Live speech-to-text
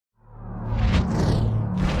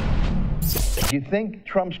Do you think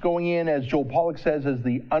Trump's going in, as Joel Pollak says, as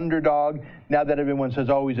the underdog, now that everyone says,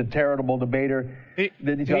 oh, he's a terrible debater,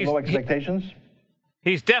 that he's got low expectations?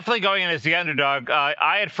 He's definitely going in as the underdog.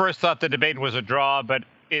 I at first thought the debate was a draw, but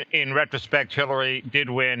in retrospect, Hillary did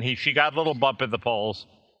win. She got a little bump in the polls.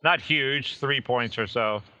 Not huge, 3 points or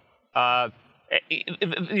so.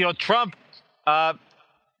 Trump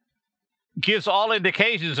gives all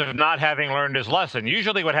indications of not having learned his lesson.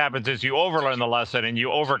 Usually what happens is you overlearn the lesson and you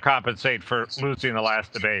overcompensate for losing the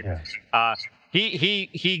last debate. Yeah.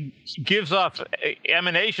 He gives off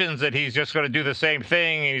emanations that he's just going to do the same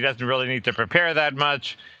thing, and he doesn't really need to prepare that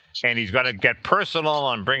much, and he's going to get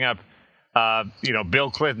personal and bring up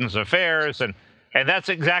Bill Clinton's affairs, and that's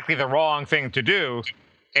exactly the wrong thing to do.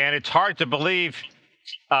 And it's hard to believe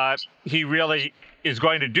he really is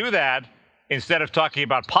going to do that instead of talking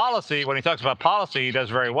about policy. When he talks about policy, he does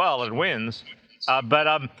very well and wins.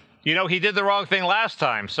 But he did the wrong thing last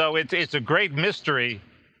time. So it's a great mystery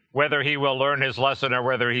whether he will learn his lesson or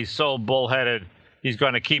whether he's so bullheaded he's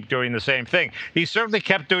going to keep doing the same thing. He certainly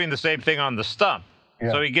kept doing the same thing on the stump.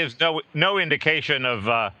 Yeah. So he gives no indication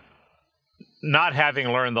of not having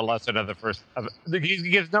learned the lesson of the first.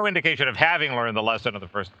 He gives no indication of having learned the lesson of the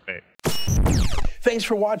first debate. Thanks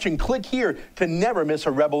for watching. Click here to never miss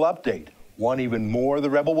a Rebel update. Want even more of the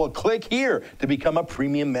Rebel? Well, click here to become a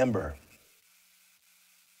premium member.